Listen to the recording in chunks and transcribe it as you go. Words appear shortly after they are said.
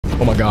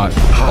Oh my God.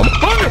 Oh,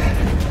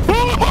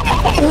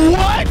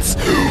 what?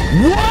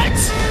 What?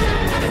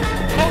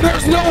 Oh,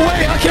 there's no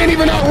way. I can't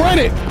even outrun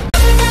it.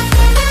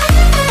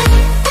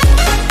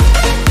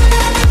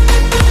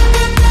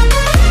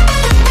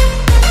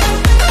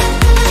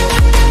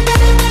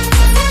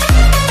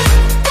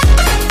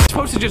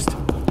 Supposed to just...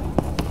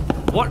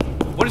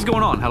 What is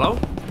going on? Hello?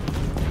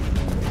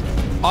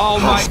 Oh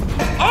my...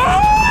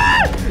 Oh!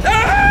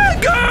 Ah!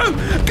 Go!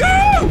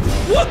 Go!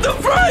 What the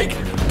freak?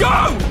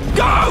 Go!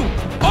 Go!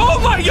 Oh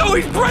my... Yo,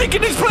 he's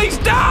breaking this place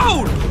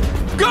down!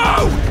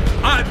 Go!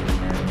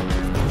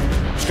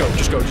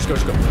 Just go.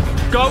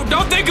 Go!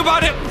 Don't think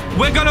about it!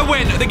 We're gonna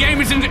win. The game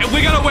is in...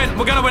 We're gonna win.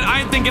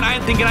 I ain't thinking.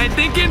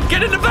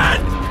 Get in the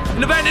van!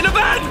 In the van!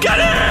 Get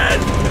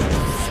in!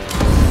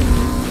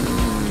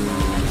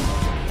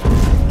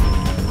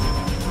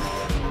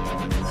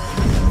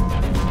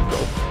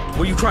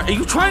 Are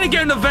you trying to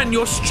get in the vent?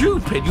 You're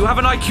stupid. You have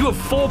an IQ of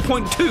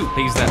 4.2.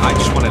 Please, I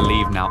just want to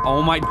leave now.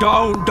 Oh my,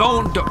 don't.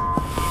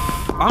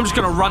 I'm just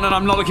gonna run and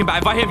I'm not looking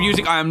back. If I hear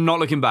music, I am not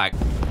looking back.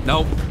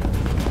 Nope.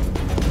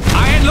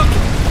 I ain't look.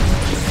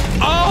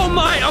 Oh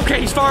my,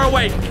 okay, he's far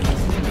away.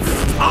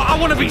 I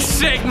want to be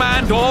sick,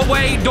 man.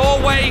 Doorway.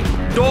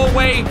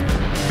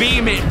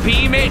 Beam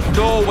it,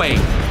 doorway.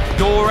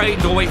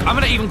 I'm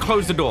gonna even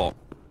close the door.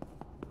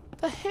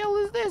 The hell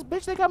is this,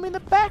 bitch? They got me in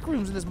the back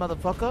rooms in this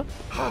motherfucker.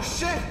 Oh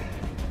shit!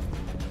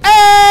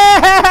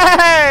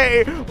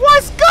 Hey!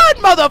 What's good,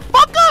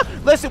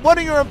 motherfucker? Listen, one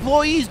of your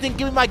employees didn't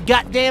give me my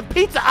goddamn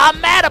pizza.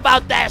 I'm mad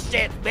about that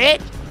shit,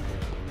 bitch.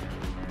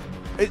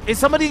 Is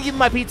somebody giving me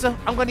my pizza?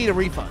 I'm gonna need a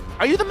refund.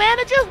 Are you the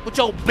manager? With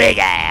your big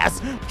ass,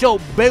 with your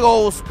big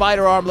old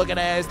spider arm looking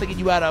ass, thinking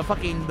you had a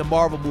fucking the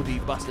Marvel movie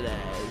busted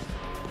ass.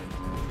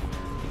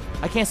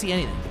 I can't see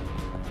anything.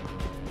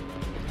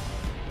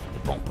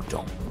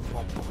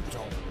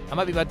 I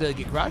might be about to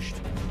get crushed.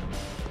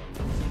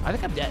 I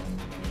think I'm dead.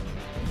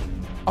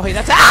 Oh, hey,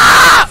 that's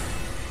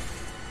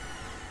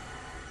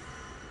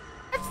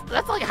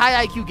that's like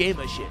high IQ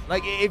gamer shit.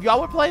 Like, if y'all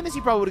were playing this,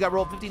 you probably would have got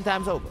rolled 15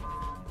 times over.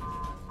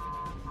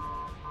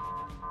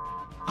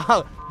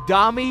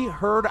 Dami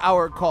heard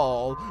our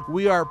call.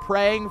 We are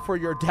praying for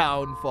your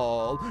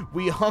downfall.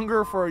 We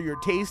hunger for your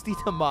tasty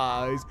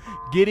demise.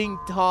 Getting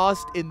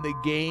tossed in the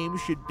game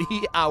should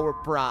be our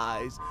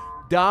prize.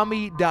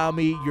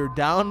 Dami, your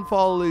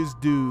downfall is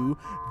due.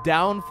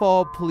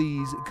 Downfall,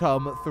 please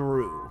come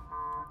through.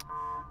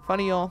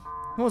 Funny, y'all.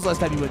 When was the last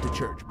time you went to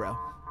church, bro?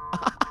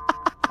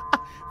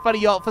 Funny,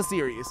 y'all, for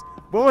serious.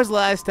 When was the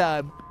last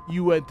time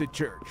you went to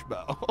church,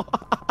 bro?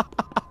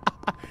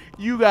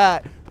 You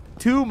got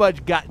too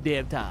much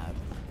goddamn time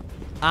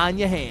on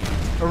your hands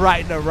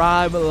writing a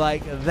rhyme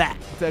like that,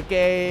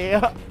 okay?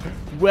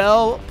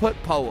 Well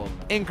put poem.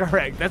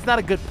 Incorrect. That's not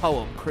a good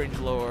poem, cringe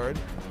lord.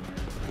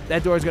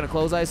 That door's gonna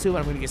close, I assume,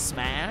 and I'm gonna get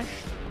smashed.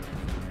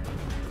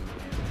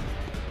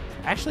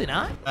 Actually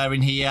not. They're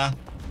in here.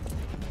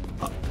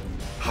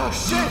 Oh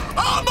shit!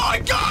 Oh my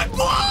God!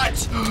 What?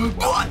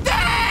 What the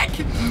heck?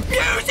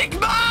 Music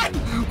man!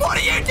 What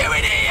are you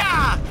doing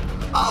here?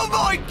 Oh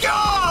my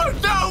God!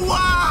 No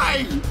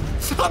way!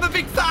 I'm a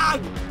big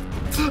fan.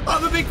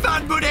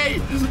 Buddy.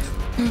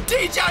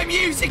 DJ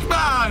Music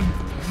Man.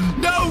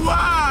 No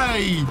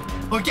way!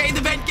 Oh, get in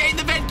the vent!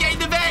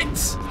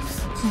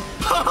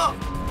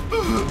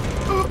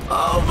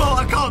 Oh my,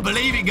 I can't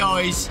believe it,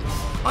 guys.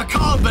 I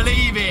can't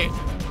believe it.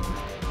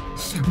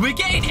 We're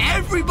getting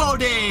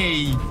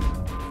everybody.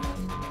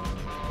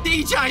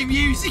 DJ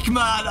Music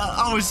Man.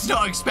 I was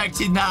not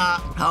expecting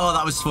that. Oh,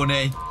 that was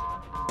funny.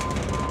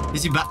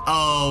 Is he back?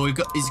 Oh,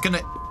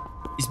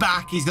 he's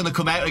back. He's gonna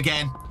come out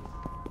again.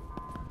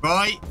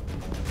 Right.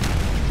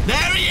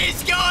 There he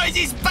is, guys.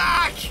 He's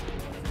back.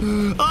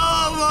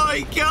 Oh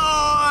my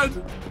God.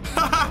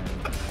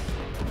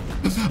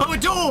 Oh, a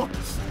door.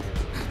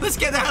 Let's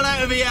get the hell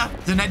out of here.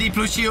 There's an Eddie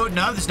plushie.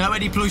 No, there's no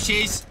Eddie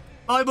plushies.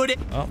 Hi, buddy.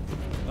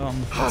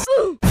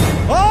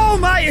 Oh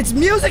my, it's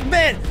Music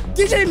Man!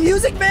 DJ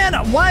Music Man!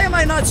 Why am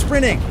I not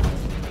sprinting?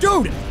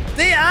 Dude,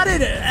 they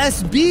added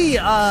SB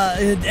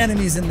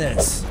enemies in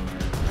this.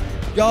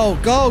 Go.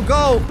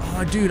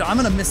 Oh, dude, I'm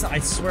gonna miss. I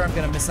swear I'm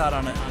gonna miss out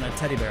on a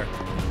teddy bear.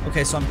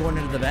 Okay, so I'm going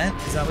into the vent.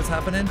 Is that what's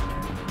happening?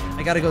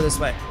 I gotta go this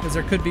way, because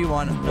there could be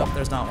one. Nope,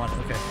 there's not one.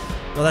 Okay.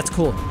 Well, that's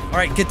cool. All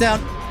right, get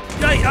down.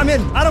 I'm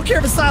in. I don't care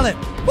if it's silent.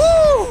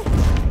 Woo!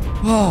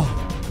 Oh,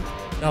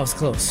 that was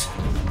close.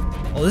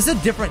 Oh, this is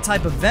a different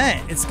type of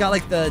vent. It's got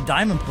like the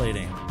diamond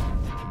plating.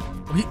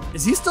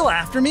 Is he still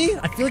after me?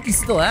 I feel like he's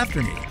still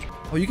after me.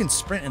 Oh, you can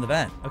sprint in the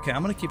vent. Okay,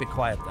 I'm gonna keep it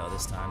quiet though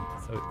this time.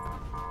 So,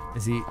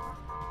 is he?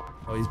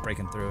 Oh, he's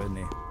breaking through, isn't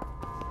he?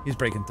 He's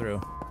breaking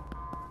through,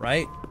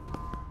 right?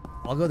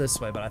 I'll go this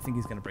way, but I think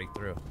he's gonna break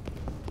through.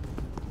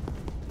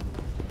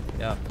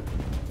 Yep.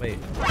 Wait.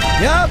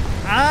 Yep.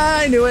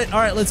 I knew it. All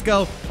right, let's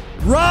go.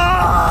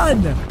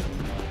 Run!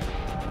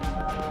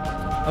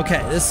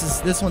 Okay,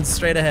 this one's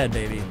straight ahead,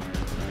 baby.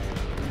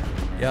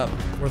 Yep,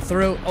 we're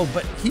through. Oh,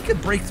 but he could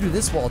break through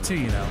this wall too,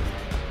 you know.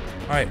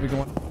 All right, we're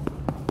going.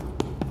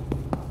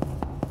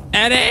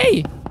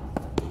 Eddie!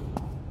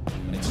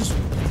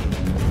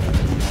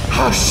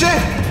 Oh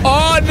shit!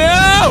 Oh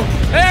no!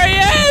 There he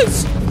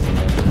is!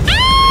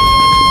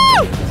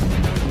 Ow!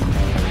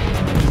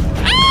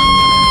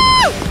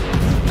 Ow!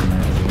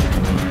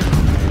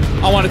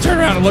 I want to turn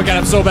around and look at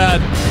him so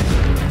bad.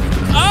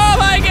 Oh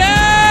my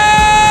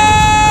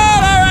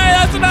god! All right,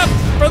 that's enough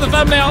for the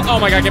thumbnail. Oh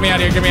my god, get me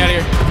out of here, get me out of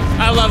here.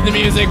 I love the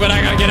music, but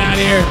I gotta get out of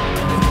here.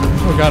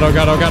 Oh god, oh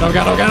god, oh god, oh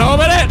god, oh god,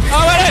 open it!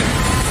 Open it!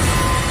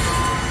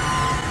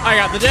 I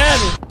got the dead.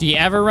 Do you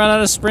ever run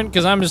out of sprint?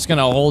 Because I'm just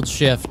gonna hold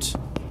shift.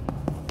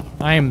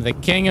 I am the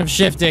king of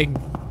shifting.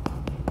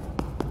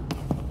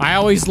 I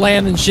always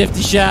land in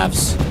shifty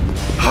shafts.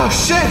 Oh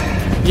shit!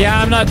 Yeah,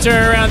 I'm not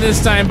turning around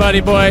this time, buddy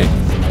boy.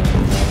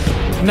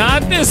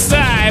 Not this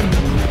time.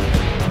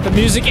 The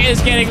music is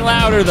getting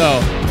louder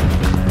though.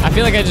 I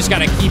feel like I just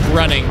gotta keep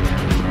running.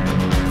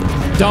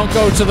 Don't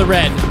go to the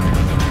red.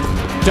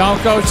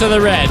 Don't go to the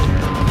red.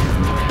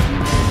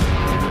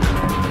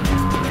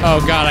 Oh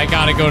god, I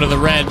gotta go to the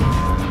red.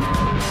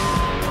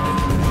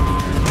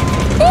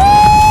 Woo!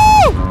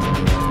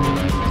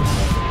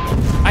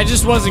 I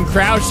just wasn't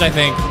crouched, I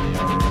think.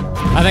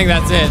 I think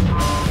that's it.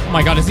 Oh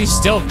my god, is he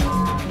still...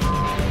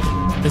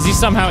 Is he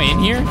somehow in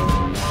here?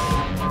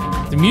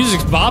 The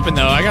music's bopping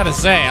though, I gotta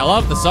say. I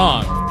love the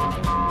song.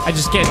 I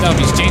just can't tell if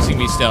he's chasing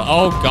me still.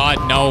 Oh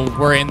god, no,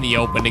 we're in the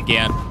open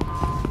again.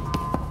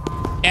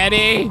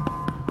 Eddie!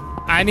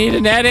 I need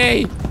an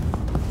Eddie!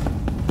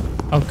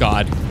 Oh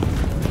god.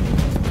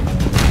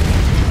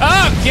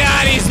 Oh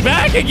god, he's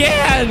back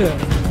again!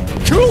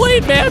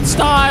 Kool-Aid Man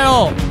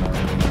style!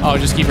 Oh,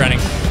 just keep running.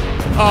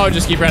 Oh,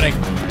 just keep running.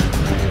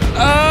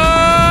 Oh!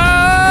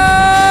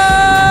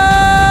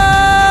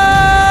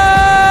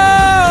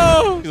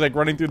 He's like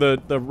running through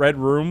the red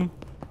room.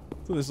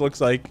 That's what this looks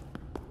like.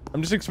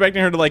 I'm just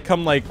expecting her to like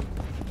come like...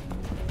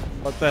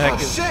 What the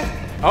heck is... Shit!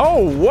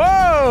 Oh,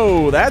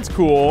 whoa! That's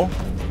cool.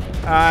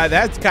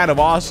 That's kind of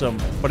awesome.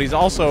 But he's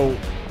also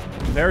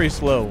very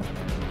slow.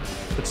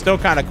 But still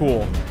kind of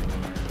cool.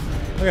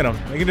 Look at him.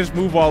 He can just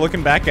move while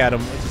looking back at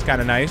him, which is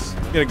kind of nice.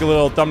 Get a good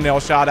little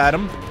thumbnail shot at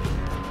him.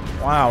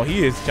 Wow,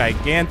 he is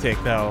gigantic,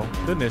 though.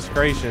 Goodness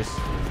gracious.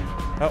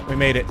 Oh, we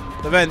made it.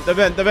 The vent, the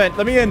vent, the vent.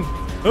 Let me in.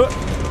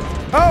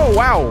 Oh,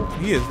 wow.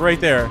 He is right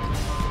there.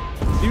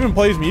 He even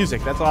plays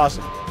music. That's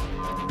awesome.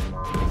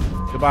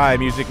 Goodbye,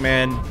 Music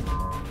Man.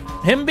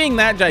 Him being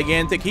that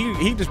gigantic,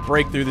 he just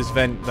break through this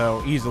vent,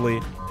 though,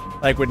 easily.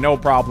 Like, with no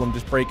problem.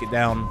 Just break it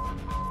down.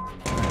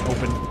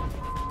 Open.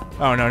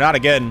 Oh, no, not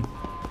again.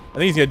 I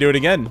think he's gonna do it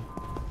again.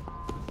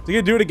 Is he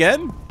gonna do it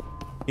again?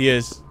 He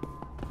is.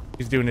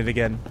 He's doing it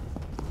again.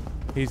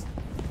 He's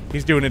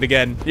doing it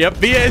again. Yep,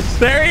 he is.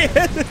 There he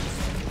is.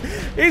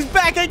 He's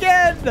back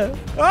again.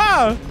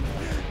 Ah!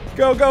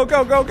 Go, go,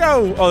 go, go,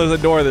 go. Oh, there's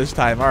a door this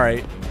time. All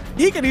right.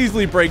 He could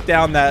easily break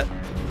down that,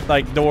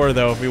 like, door,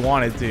 though, if he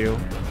wanted to.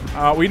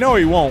 We know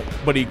he won't,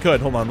 but he could.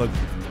 Hold on, look.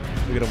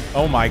 Look at him.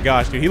 Oh, my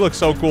gosh, dude. He looks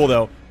so cool,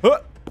 though.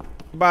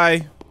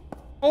 Bye.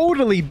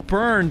 Totally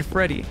burned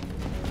Freddy.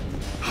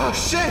 Oh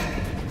shit!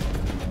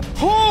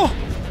 Oh!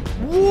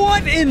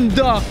 What in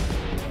the...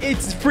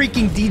 It's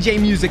freaking DJ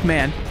Music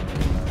Man.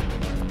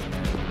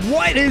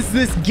 What is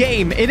this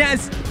game? It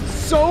has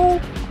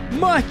so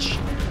much.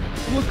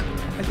 Look,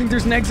 I think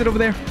there's an exit over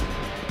there.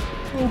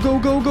 Go, go,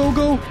 go, go,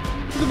 go.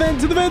 To the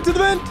vent, to the vent, to the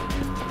vent.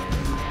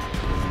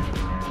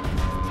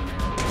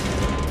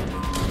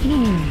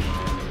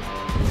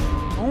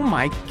 Oh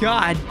my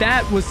god,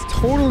 that was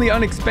totally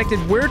unexpected.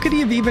 Where could he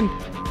have even...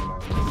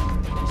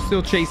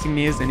 Still chasing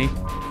me, isn't he?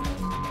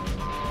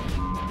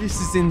 This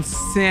is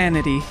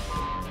insanity.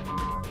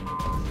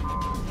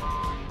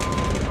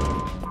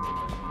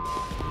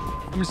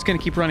 I'm just gonna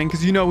keep running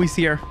because you know he's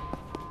here.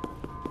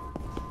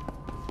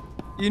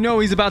 You know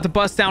he's about to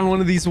bust down one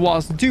of these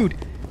walls. Dude,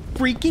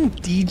 freaking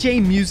DJ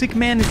Music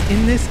Man is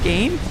in this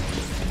game?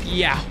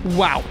 Yeah,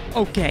 wow,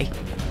 okay.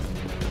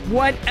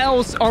 What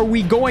else are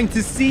we going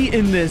to see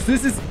in this?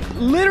 This is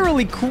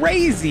literally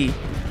crazy.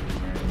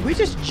 Can we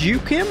just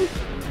juke him?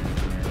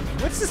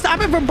 What's to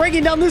stop him from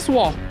breaking down this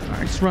wall? All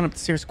right, just run up the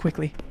stairs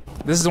quickly.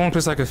 This is the one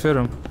place I could fit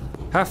him.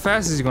 How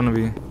fast is he gonna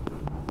be?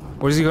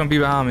 Or is he gonna be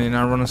behind me and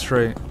I'm running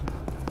straight?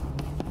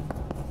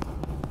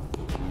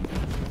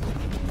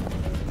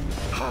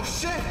 Oh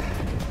shit!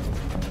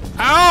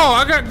 Ow!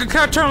 I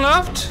gotta turn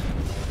left?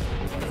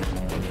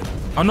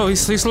 Oh no,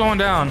 he's slowing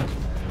down.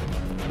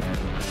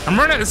 I'm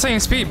running at the same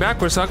speed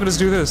backwards, so I could just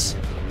do this.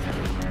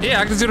 Yeah,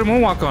 I can just do the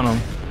moonwalk on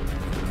him.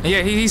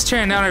 Yeah, he's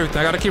tearing down everything.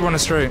 I gotta keep running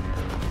straight.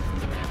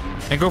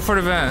 And go for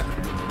the vent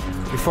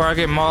before I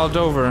get mauled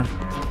over.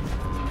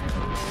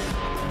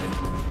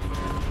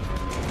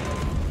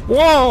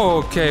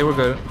 Whoa! Okay, we're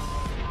good.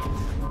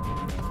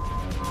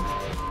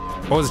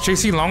 Oh, is the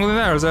JC longer than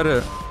that, or is that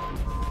it?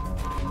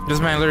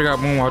 This man literally got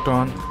moonwalked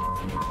on.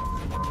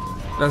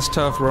 That's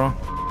tough, bro.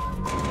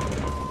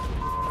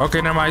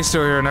 Okay, never mind. He's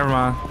still here. Never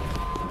mind.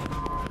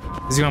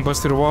 Is he gonna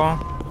bust through the wall?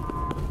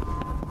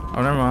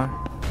 Oh, never mind.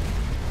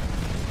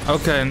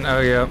 Okay. Oh,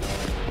 yeah.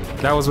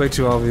 That was way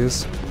too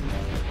obvious.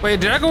 Wait,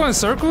 did I go in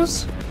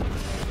circles?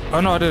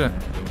 Oh, no, I didn't.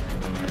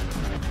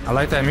 I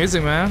like that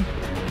music, man.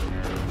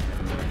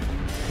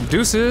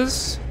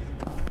 Deuces.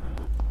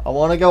 I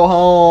want to go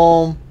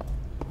home.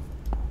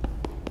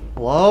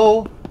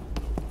 Hello?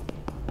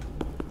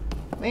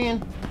 Man.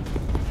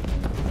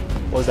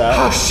 What was that?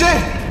 Oh shit!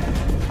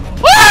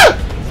 Ah!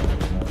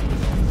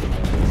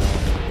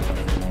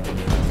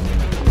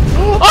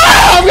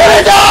 Ah, I'm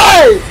gonna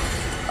die!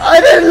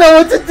 I didn't know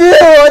what to do!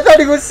 I thought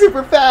he was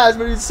super fast,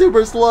 but he's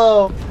super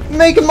slow.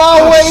 Making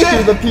my way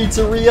through the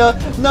pizzeria.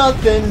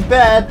 Nothing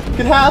bad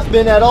could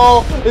happen at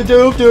all.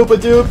 Doop doop a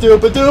doop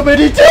doop a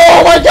doopity doo!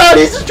 Oh my god,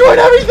 he's destroyed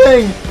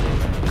everything!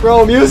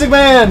 Bro, Music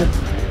Man!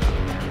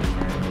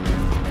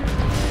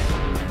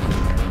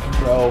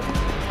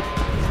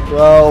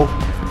 Bro.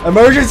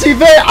 Emergency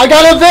vent! I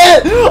got a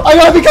vent! I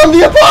gotta become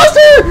the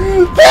imposter!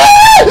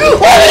 Vent!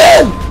 Let me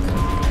in!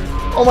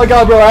 Oh my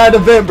god, bro, I had a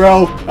vent,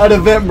 bro.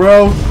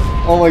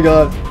 Oh my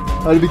god.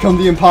 I had to become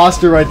the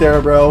imposter right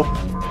there, bro.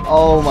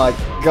 Oh my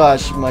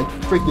gosh, my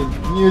freaking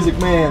Music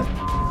Man.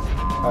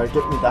 Alright,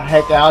 get me the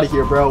heck out of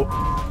here, bro.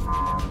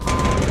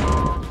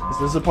 Is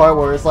this the part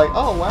where it's like,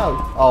 oh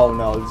wow. Oh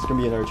no, there's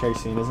gonna be another chase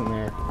scene, isn't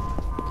there?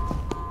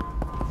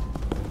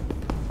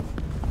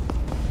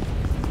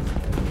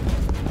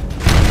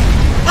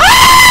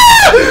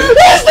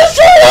 He's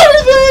destroyed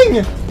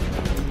everything!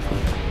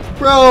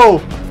 Bro,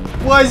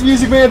 why is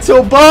Music Man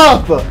so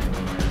buff?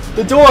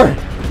 The door,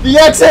 the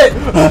exit!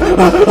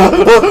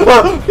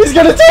 He's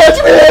gonna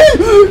touch me!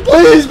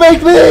 Please,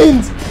 baked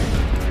beans!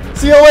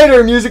 See you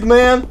later, Music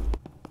Man.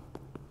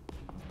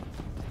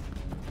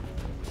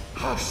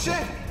 Oh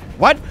shit!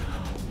 What?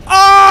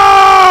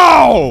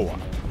 Oh!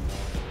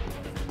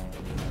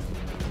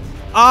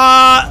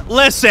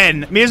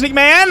 Listen, Music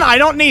Man, I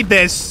don't need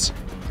this.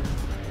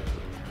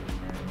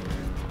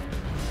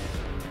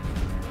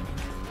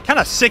 Kind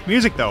of sick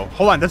music, though.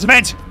 Hold on, there's a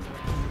vent.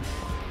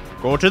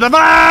 Go to the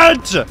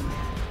vent!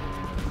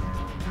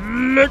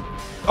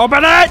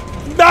 Open it!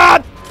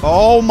 Ah!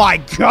 Oh my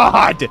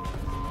god!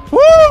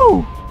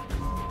 Woo!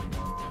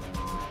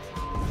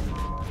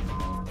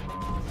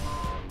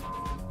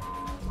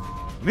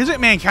 Music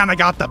Man kind of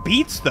got the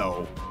beats,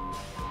 though.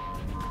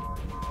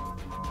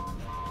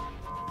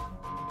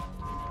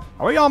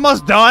 Are we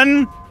almost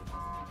done?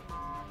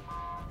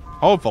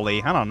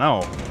 Hopefully, I don't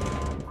know.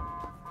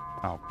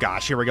 Oh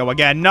gosh, here we go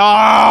again.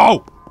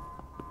 No!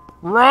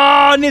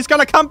 Run! He's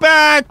gonna come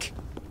back!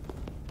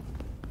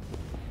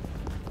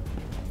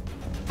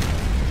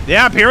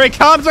 Yep, here he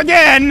comes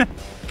again!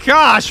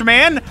 Gosh,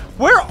 man!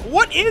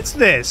 What is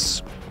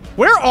this?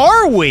 Where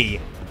are we?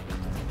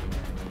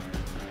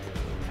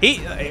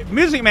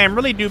 Music Man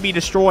really do be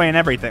destroying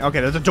everything.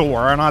 Okay, there's a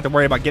door. I don't have to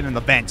worry about getting in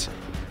the vent.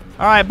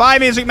 Alright, bye,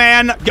 Music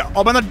Man!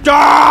 Open the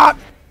door!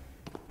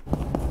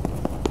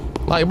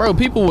 Like, bro,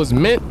 people was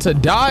meant to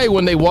die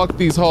when they walked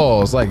these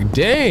halls. Like,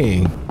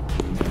 dang.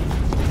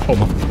 Oh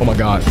my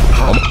god.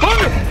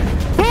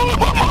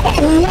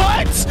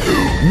 What?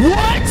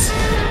 What?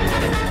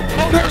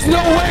 Oh, there's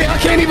no way. I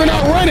can't even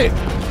outrun it.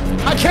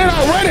 I can't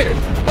outrun it.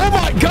 Oh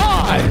my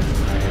god.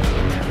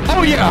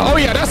 Oh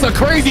yeah, that's a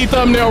crazy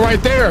thumbnail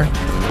right there.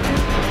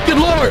 Good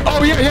lord.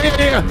 Oh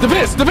yeah. The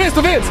vents.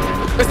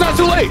 It's not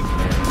too late.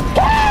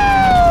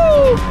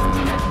 Woo!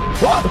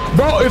 What?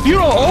 Bro, if you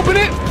don't open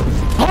it,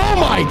 oh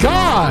my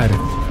god!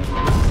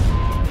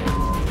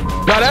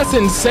 Now that's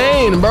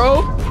insane,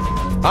 bro.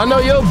 I know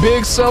your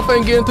big self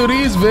ain't getting through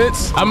these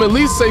vents. I'm at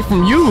least safe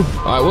from you.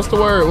 All right, what's the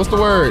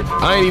word?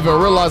 I ain't even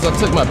realized I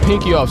took my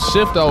pinky off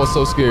shift. I was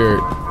so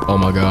scared. Oh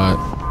my god.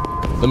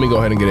 Let me go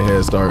ahead and get a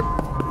head start.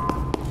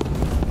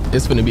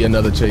 It's finna be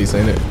another chase,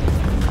 ain't it?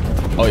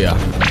 Oh yeah.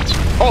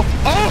 Oh!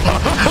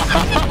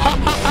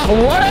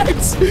 What?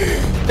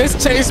 This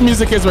chase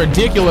music is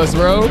ridiculous,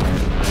 bro.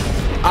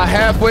 I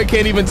halfway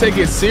can't even take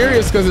it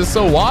serious because it's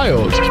so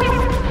wild.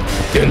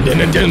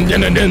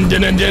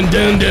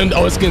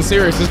 Oh, it's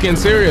getting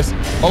serious.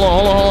 Hold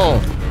on.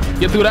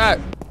 Get through that.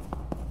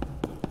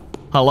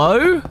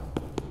 Hello?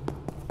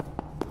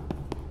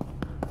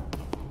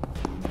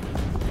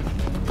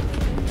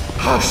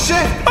 Oh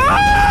shit!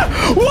 Ah!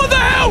 What the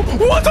hell?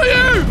 What are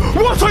you?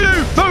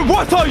 No,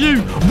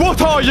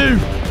 what are you?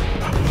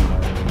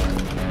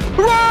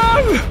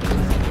 Run!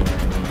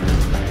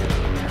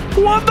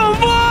 What the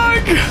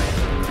fuck?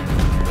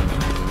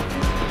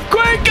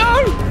 Quick, go!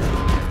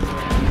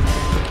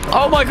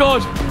 Oh my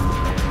god!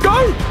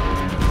 Go!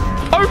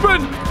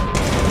 Open!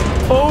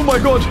 Oh my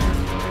god!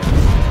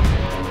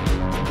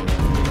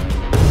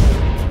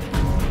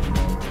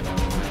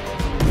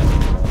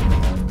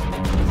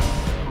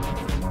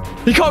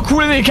 He can't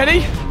crawl in here, can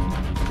he?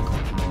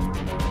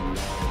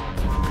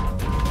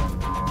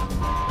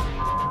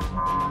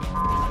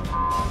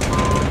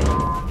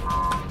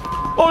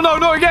 Oh no,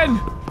 not again!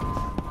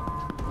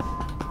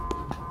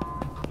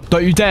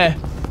 Don't you dare!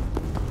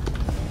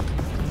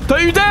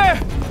 Don't you dare!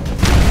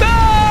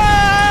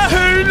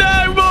 No!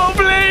 No more,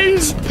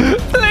 please!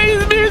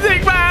 Please,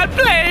 Music Man,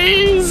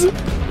 please!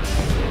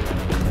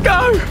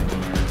 Go!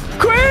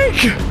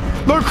 Quick!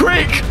 No,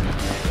 quick!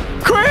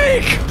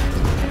 Quick!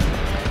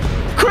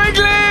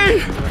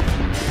 Quickly!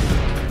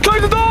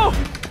 Close the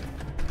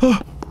door!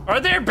 Are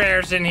there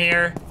bears in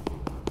here?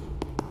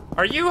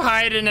 Are you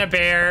hiding a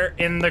bear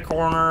in the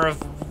corner of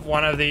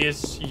one of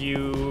these,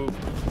 you...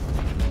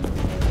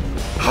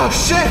 Oh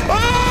shit!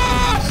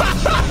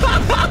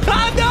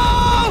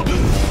 No!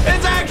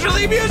 It's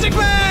actually Music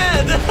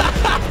Man!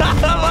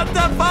 What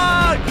the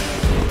fuck?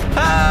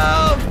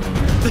 Help!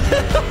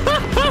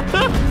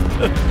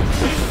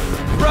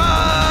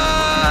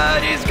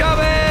 Run! He's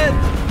coming!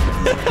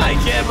 I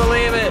can't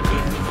believe it!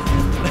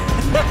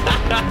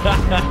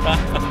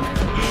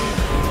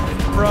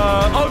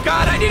 Run! Oh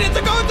god, I needed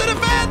to go into the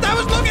vent! I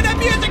was looking at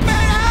Music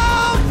Man!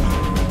 Help!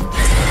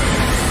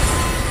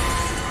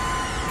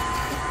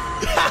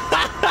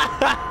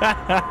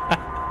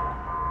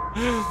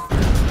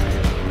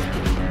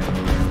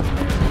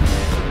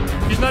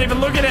 He's not even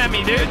looking at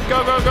me, dude.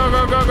 Go, go, go,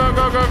 go, go, go,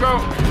 go, go, go.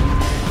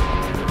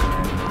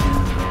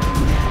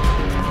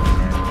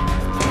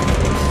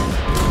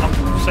 Oh,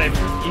 safe.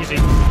 Easy.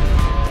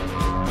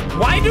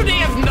 Why do they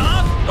have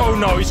not... Oh,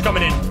 no, he's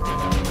coming in.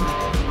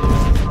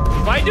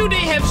 Why do they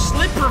have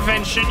slip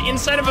prevention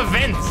inside of a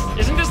vent?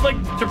 Isn't this,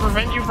 like, to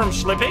prevent you from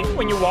slipping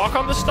when you walk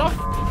on the stuff?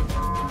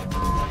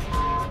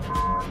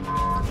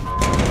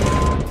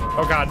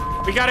 Oh, God.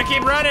 We gotta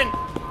keep running.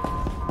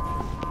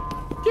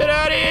 Get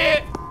out of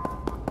here.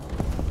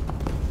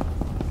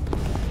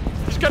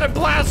 He's gonna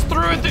blast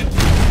through it.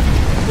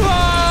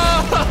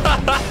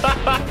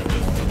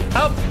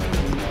 Help.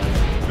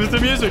 Where's the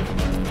music?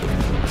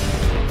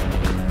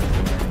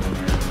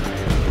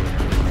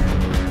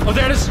 Oh,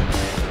 there it is.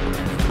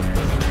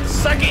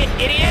 Suck it,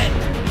 idiot.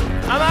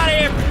 I'm out of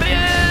here.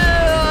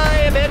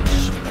 Bye, bitch.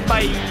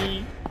 Bye.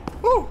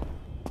 Woo.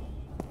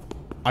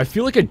 I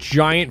feel like a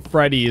giant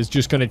Freddy is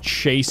just gonna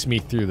chase me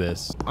through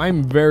this.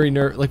 I'm very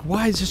nervous. Like,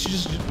 why is this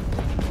just...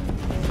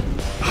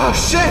 Oh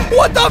shit!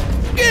 What the f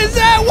is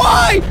that?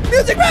 Why?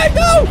 Music Man,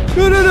 no!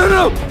 No, no, no,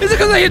 no! Is it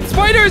because I hit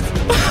spiders?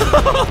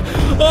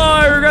 Oh,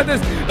 I regret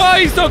this. Oh,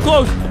 he's so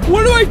close.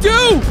 What do I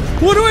do?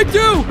 What do I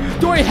do?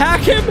 Do I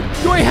hack him?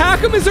 Do I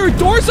hack him? Is there a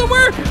door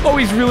somewhere? Oh,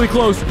 he's really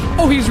close.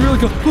 Oh, he's really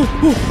close. Oh,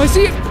 oh, I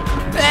see it.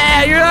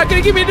 Ah, you're not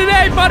gonna get me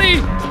today,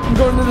 buddy. I'm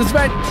going into this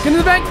vent. Into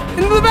the vent.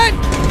 Into the vent.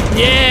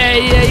 Yeah,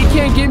 yeah, you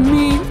can't get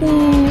me.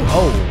 Ooh.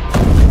 Oh,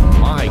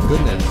 my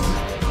goodness.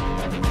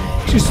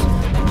 Just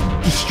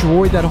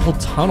destroyed that whole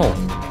tunnel.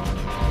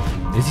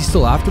 Is he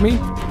still after me?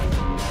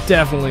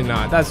 Definitely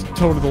not. That's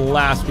totally the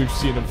last we've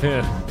seen of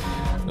him.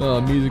 Oh,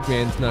 Music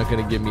Man's not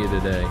gonna get me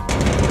today.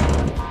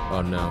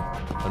 Oh no,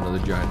 another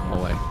giant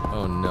hallway.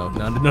 Oh no,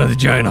 not another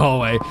giant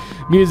hallway.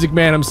 Music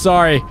Man, I'm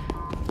sorry.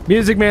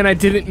 Music Man, I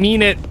didn't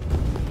mean it.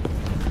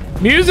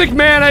 Music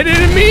Man, I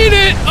didn't mean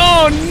it!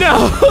 Oh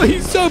no!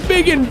 He's so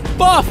big and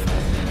buff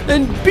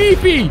and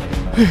beefy!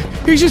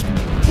 He's just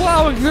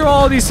plowing through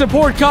all these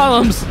support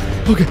columns!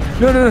 Okay,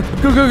 no, no,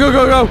 no, go, go, go,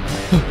 go, go!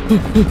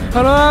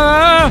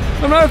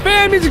 I'm not a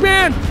fan, Music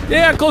Man!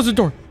 Yeah, close the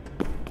door.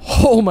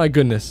 Oh my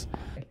goodness.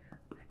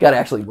 Gotta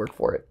actually work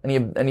for it. Any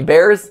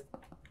bears?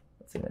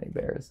 Let's see any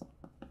bears.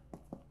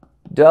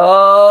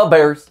 Duh,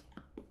 bears.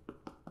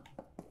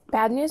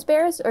 Bad news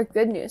bears or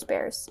good news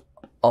bears?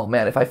 Oh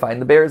man, if I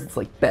find the bears, it's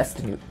like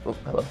best news. Oh,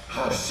 hello.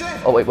 Oh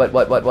shit! Oh wait, what?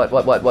 What? What?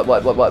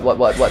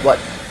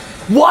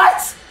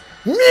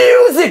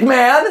 Music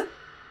Man?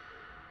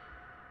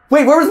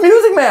 Wait, where was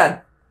Music Man?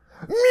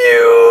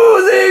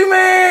 Music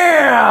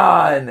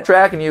Man!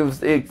 Track and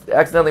you've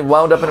accidentally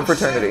wound up in a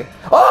fraternity.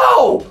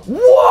 Oh!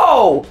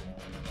 Whoa!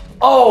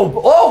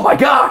 Oh my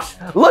gosh!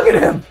 Look at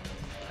him!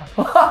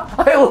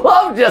 I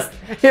love just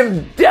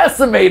him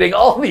decimating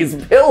all these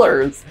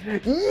pillars.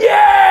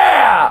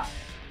 Yeah!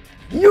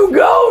 You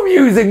go,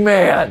 Music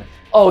Man!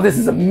 Oh, this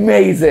is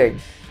amazing.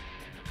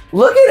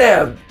 Look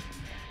at him!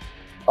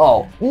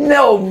 Oh,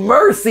 no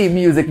mercy,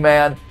 Music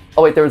Man.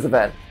 Oh wait, there was a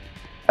vent.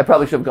 I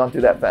probably should have gone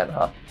through that vent,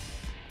 huh?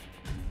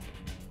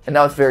 And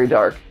now it's very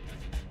dark.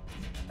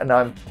 And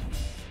now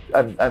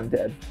I'm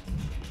dead.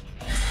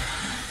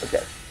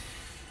 Okay.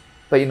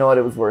 But you know what?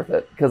 It was worth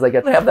it because I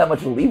get to have that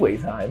much leeway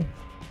time.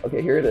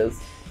 Okay, here it is.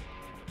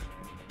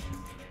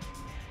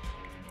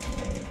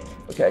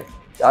 Okay,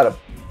 got him.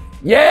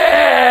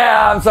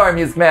 Yeah! I'm sorry,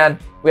 Music Man.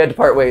 We had to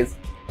part ways.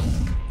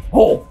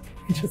 Oh,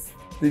 he just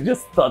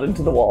thud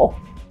into the wall.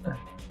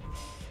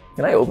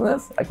 Can I open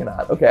this? I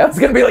cannot. Okay, I was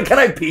gonna be like, can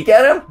I peek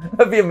at him?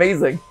 That'd be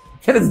amazing.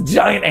 Can his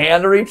giant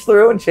hand reach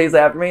through and chase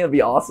after me? That'd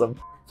be awesome.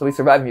 So we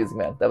survived Music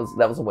Man. That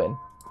was a win.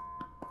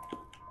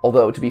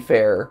 Although, to be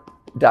fair,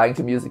 dying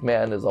to Music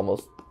Man is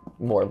almost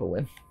more of a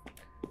win.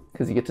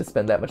 Because you get to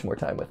spend that much more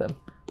time with him.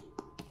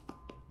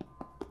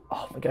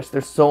 Oh my gosh,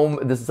 this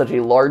is such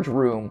a large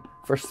room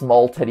for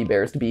small teddy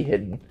bears to be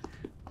hidden.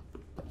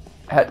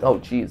 Oh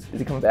jeez, is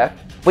he coming back?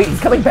 Wait,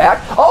 he's coming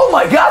back? Oh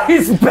my god,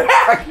 he's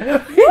back!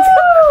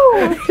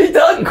 He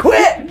doesn't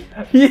quit!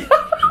 Yeah.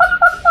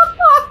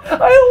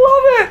 I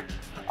love it!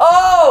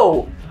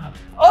 Oh!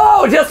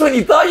 Oh, just when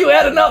you thought you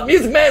had enough,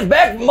 Music Man's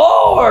back for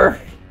more!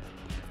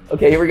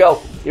 Okay, here we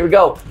go. Here we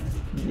go.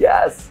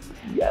 Yes.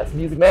 Yes,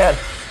 Music Man.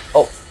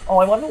 Oh,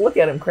 I wanted to look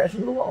at him crash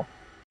into the wall.